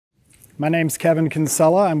My name's Kevin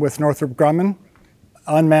Kinsella. I'm with Northrop Grumman,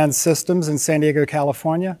 Unmanned Systems in San Diego,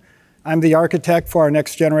 California. I'm the architect for our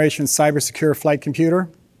next generation cyber-secure flight computer.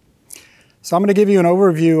 So I'm going to give you an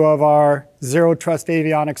overview of our Zero Trust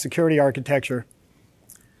Avionics security architecture.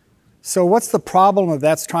 So what's the problem that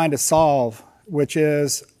that's trying to solve, which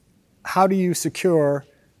is how do you secure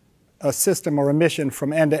a system or a mission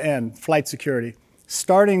from end to end, flight security,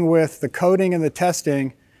 starting with the coding and the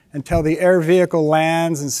testing until the air vehicle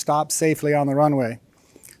lands and stops safely on the runway.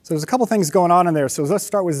 So there's a couple things going on in there. So let's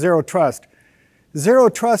start with zero trust. Zero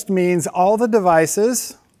trust means all the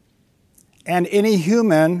devices and any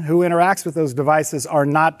human who interacts with those devices are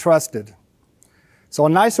not trusted. So a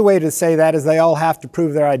nicer way to say that is they all have to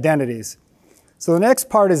prove their identities. So the next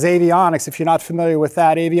part is avionics. If you're not familiar with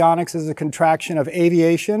that, avionics is a contraction of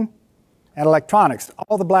aviation and electronics,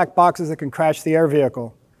 all the black boxes that can crash the air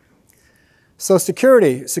vehicle. So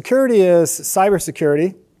security. Security is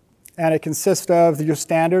cybersecurity, and it consists of your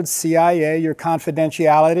standard CIA, your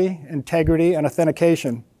confidentiality, integrity, and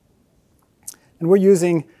authentication. And we're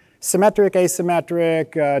using symmetric,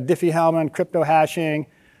 asymmetric, Diffie-Hellman, crypto hashing.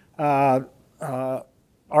 Our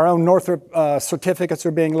own Northrop certificates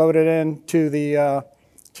are being loaded in to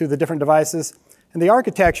the different devices. And the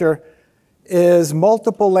architecture is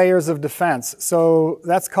multiple layers of defense. So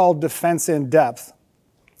that's called defense in depth.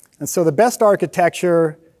 And so the best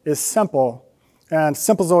architecture is simple. And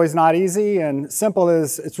simple is always not easy, and simple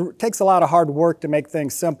is, it takes a lot of hard work to make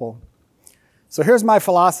things simple. So here's my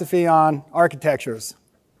philosophy on architectures.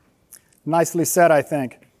 Nicely said, I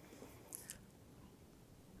think.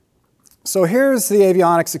 So here's the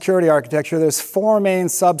avionics security architecture. There's 4 main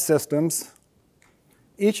subsystems.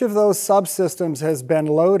 Each of those subsystems has been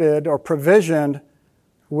loaded or provisioned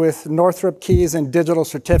with Northrop keys and digital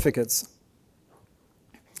certificates.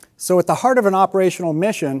 So at the heart of an operational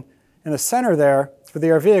mission, in the center there for the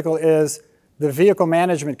air vehicle is the vehicle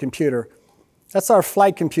management computer. That's our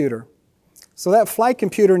flight computer. So that flight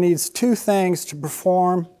computer needs 2 things to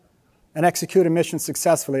perform and execute a mission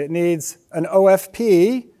successfully. It needs an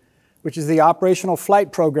OFP, which is the operational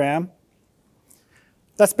flight program.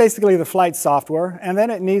 That's basically the flight software. And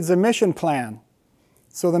then it needs a mission plan.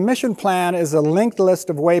 So the mission plan is a linked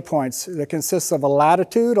list of waypoints that consists of a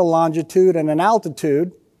latitude, a longitude, and an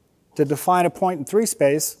altitude to define a point in 3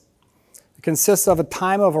 space. It consists of a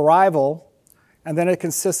time of arrival, and then it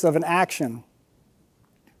consists of an action.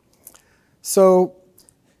 So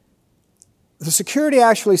the security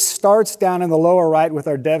actually starts down in the lower right with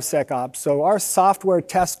our DevSecOps. So our software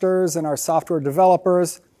testers and our software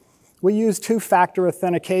developers, we use 2-factor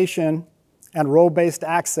authentication and role-based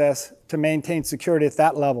access to maintain security at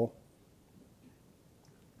that level.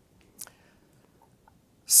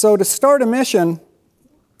 So to start a mission,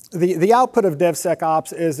 the output of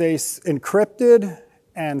DevSecOps is a encrypted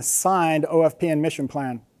and signed OFP and mission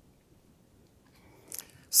plan.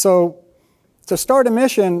 So to start a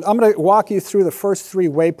mission, I'm going to walk you through the first 3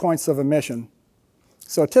 waypoints of a mission.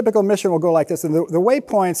 So a typical mission will go like this. And the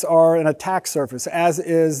waypoints are an attack surface, as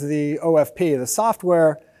is the OFP. The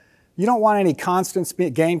software, you don't want any constants,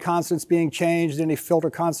 gain constants being changed, any filter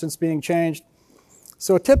constants being changed.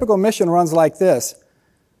 So a typical mission runs like this.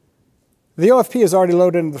 The OFP is already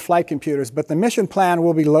loaded into the flight computers, but the mission plan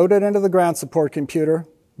will be loaded into the ground support computer.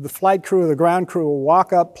 The flight crew or the ground crew will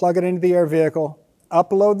walk up, plug it into the air vehicle,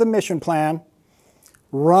 upload the mission plan,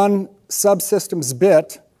 run subsystems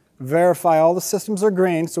bit, verify all the systems are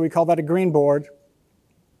green, so we call that a green board.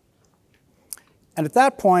 And at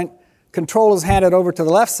that point, control is handed over to the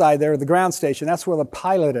left side there, the ground station. That's where the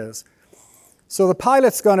pilot is. So the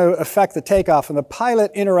pilot's going to affect the takeoff, and the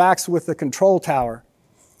pilot interacts with the control tower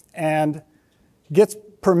and gets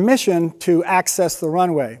permission to access the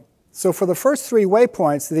runway. So for the first 3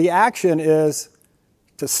 waypoints, the action is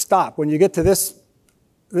to stop. When you get to this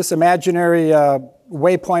imaginary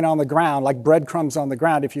waypoint on the ground, like breadcrumbs on the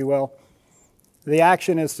ground, if you will, the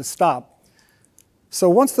action is to stop. So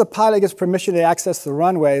once the pilot gets permission to access the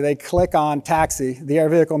runway, they click on taxi. The air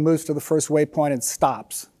vehicle moves to the first waypoint and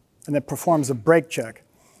stops, and then performs a brake check.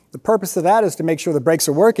 The purpose of that is to make sure the brakes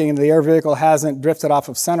are working and the air vehicle hasn't drifted off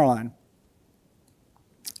of centerline.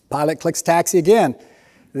 Pilot clicks taxi again.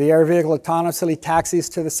 The air vehicle autonomously taxis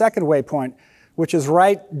to the second waypoint, which is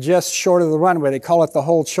right just short of the runway. They call it the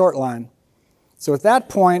hold short line. So at that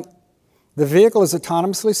point, the vehicle is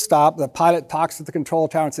autonomously stopped. The pilot talks to the control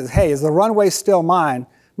tower and says, hey, is the runway still mine?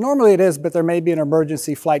 Normally it is, but there may be an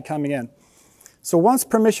emergency flight coming in. So once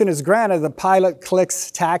permission is granted, the pilot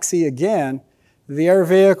clicks taxi again. The air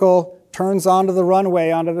vehicle turns onto the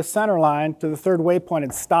runway, onto the center line, to the third waypoint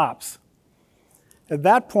and stops. At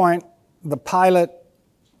that point, the pilot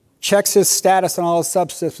checks his status on all his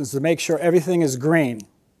subsystems to make sure everything is green.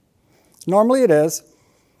 Normally it is.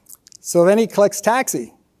 So then he clicks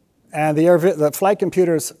taxi, and the flight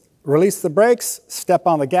computers release the brakes, step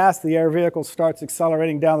on the gas, the air vehicle starts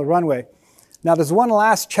accelerating down the runway. Now there's one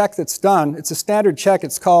last check that's done. It's a standard check.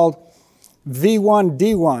 It's called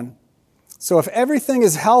V1D1. So if everything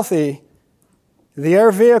is healthy, the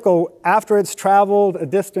air vehicle, after it's traveled a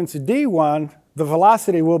distance D1, the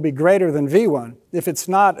velocity will be greater than V1. If it's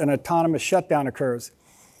not, an autonomous shutdown occurs.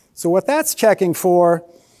 So what that's checking for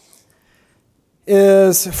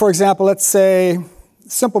is, for example, let's say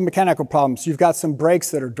simple mechanical problems. You've got some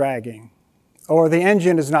brakes that are dragging, or the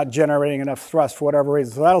engine is not generating enough thrust for whatever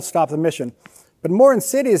reason. So that'll stop the mission. But more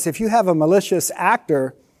insidious, if you have a malicious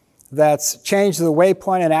actor that's changed the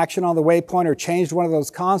waypoint and action on the waypoint or changed one of those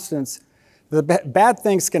constants, the bad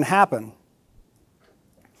things can happen.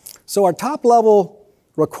 So our top level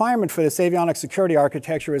requirement for this avionics security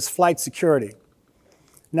architecture is flight security.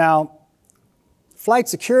 Now, flight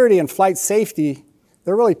security and flight safety,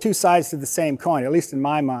 they're really two sides to the same coin, at least in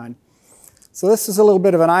my mind. So this is a little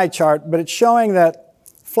bit of an eye chart, but it's showing that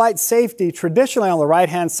flight safety, traditionally on the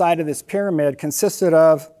right-hand side of this pyramid, consisted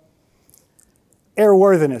of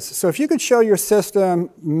airworthiness. So if you could show your system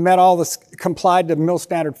met all this, complied to MIL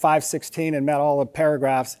standard 516 and met all the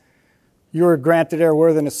paragraphs, you were granted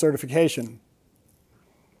airworthiness certification.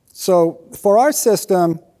 So for our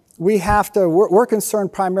system, we're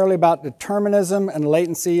concerned primarily about determinism and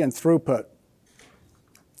latency and throughput.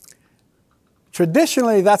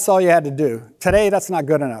 Traditionally, that's all you had to do. Today, that's not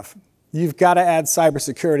good enough. You've got to add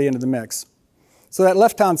cybersecurity into the mix. So that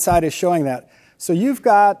left-hand side is showing that. So you've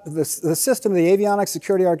got the system, the avionics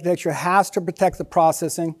security architecture has to protect the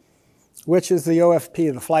processing, which is the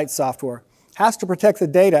OFP, the flight software. Has to protect the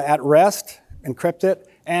data at rest, encrypt it,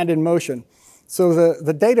 and in motion. So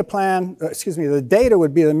the data plan, the data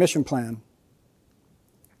would be the mission plan.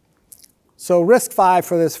 So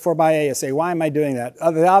RISC-V for my ASA, why am I doing that?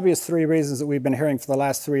 The obvious three reasons that we've been hearing for the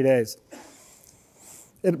last 3 days.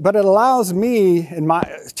 But it allows me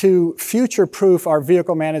to future-proof our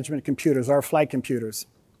vehicle management computers, our flight computers.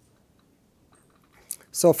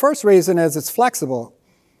 So first reason is it's flexible.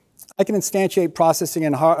 I can instantiate processing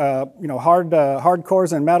in hard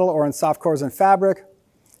cores in metal or in soft cores in fabric.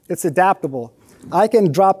 It's adaptable. I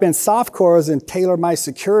can drop in soft cores and tailor my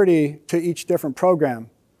security to each different program.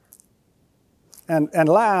 And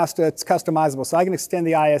last, it's customizable. So I can extend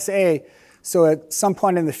the ISA, so at some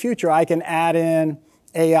point in the future, I can add in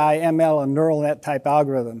AI, ML, and neural net type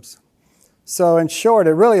algorithms. So in short,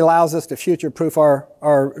 it really allows us to future-proof our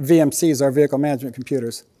VMCs, our vehicle management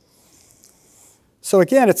computers. So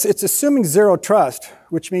again, it's assuming zero trust,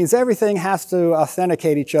 which means everything has to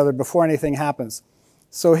authenticate each other before anything happens.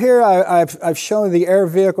 So here I've shown the air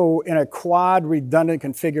vehicle in a quad redundant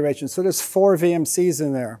configuration. So there's 4 VMCs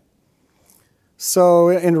in there. So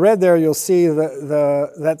in red there, you'll see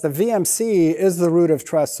that the VMC is the root of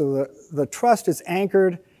trust. So the trust is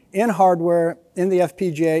anchored in hardware, in the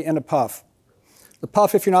FPGA, in a PUF. The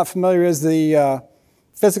PUF, if you're not familiar, is the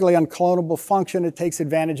physically unclonable function. It takes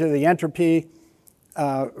advantage of the entropy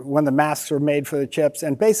when the masks are made for the chips.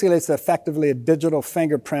 And basically, it's effectively a digital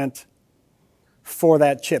fingerprint for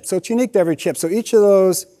that chip. So it's unique to every chip. So each of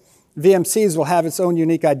those VMCs will have its own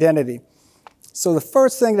unique identity. So the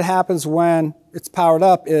first thing that happens when it's powered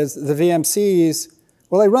up is the VMCs,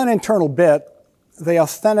 well, they run internal bit. They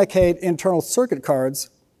authenticate internal circuit cards.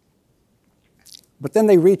 But then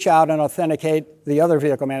they reach out and authenticate the other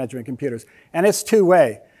vehicle management computers. And it's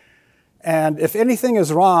two-way. And if anything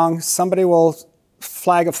is wrong, somebody will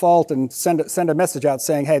flag a fault and send a message out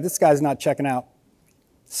saying, hey, this guy's not checking out.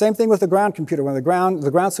 Same thing with the ground computer. When the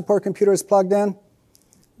ground support computer is plugged in,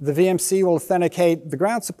 the VMC will authenticate the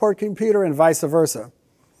ground support computer and vice versa.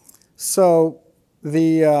 So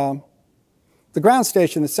the ground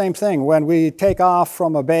station, the same thing. When we take off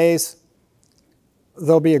from a base,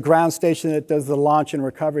 there'll be a ground station that does the launch and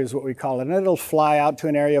recovery is what we call it. And it'll fly out to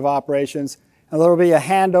an area of operations. And there'll be a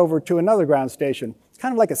handover to another ground station. It's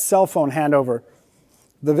kind of like a cell phone handover.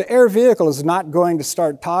 The air vehicle is not going to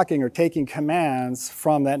start talking or taking commands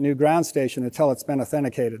from that new ground station until it's been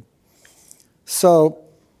authenticated. So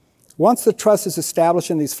once the trust is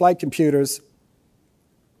established in these flight computers,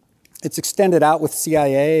 it's extended out with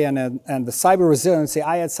CIA and the cyber resiliency.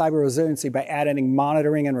 I add cyber resiliency by adding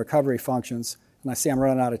monitoring and recovery functions. And I see I'm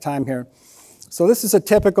running out of time here. So this is a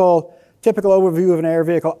typical overview of an air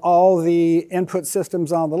vehicle. All the input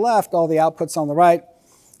systems on the left, all the outputs on the right.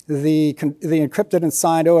 The encrypted and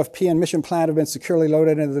signed OFP and mission plan have been securely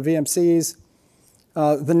loaded into the VMCs.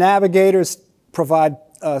 The navigators provide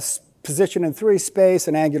position in 3 space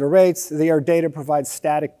and angular rates. The air data provides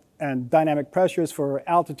static and dynamic pressures for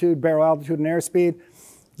altitude, barrel altitude, and airspeed.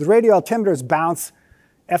 The radio altimeters bounce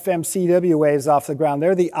FMCW waves off the ground.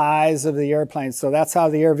 They're the eyes of the airplane, so that's how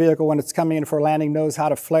the air vehicle, when it's coming in for landing, knows how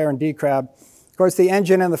to flare and decrab. Of course, the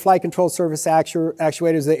engine and the flight control surface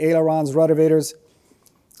actuators, the ailerons, ruddervators,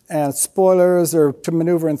 and spoilers are to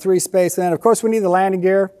maneuver in 3 space. And then, of course, we need the landing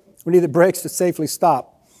gear. We need the brakes to safely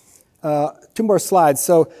stop. 2 more slides.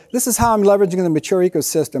 So this is how I'm leveraging the mature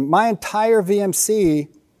ecosystem. My entire VMC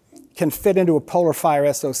can fit into a Polar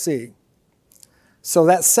Fire SoC. So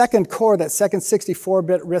that second core, that second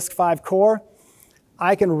 64-bit RISC-V core,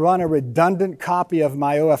 I can run a redundant copy of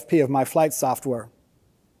my OFP, of my flight software.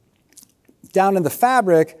 Down in the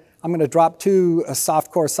fabric, I'm going to drop 2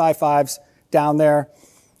 soft-core Sci-Fives down there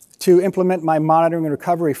to implement my monitoring and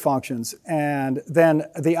recovery functions. And then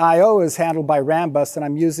the I/O is handled by Rambus, and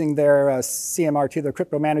I'm using their CMRT, their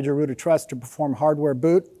Crypto Manager Root of Trust, to perform hardware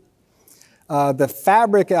boot. The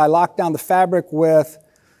fabric, I lock down the fabric with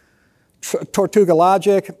Tortuga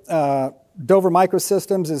Logic. Dover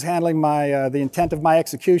Microsystems is handling the intent of my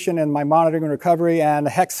execution and my monitoring and recovery. And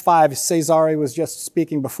Hex 5, Cesare was just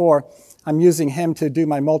speaking before. I'm using him to do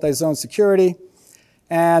my multi-zone security.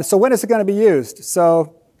 And so when is it going to be used?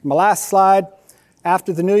 So my last slide,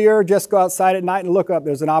 after the new year, just go outside at night and look up.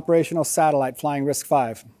 There's an operational satellite flying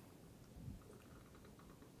RISC-V.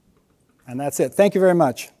 And that's it. Thank you very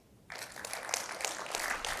much.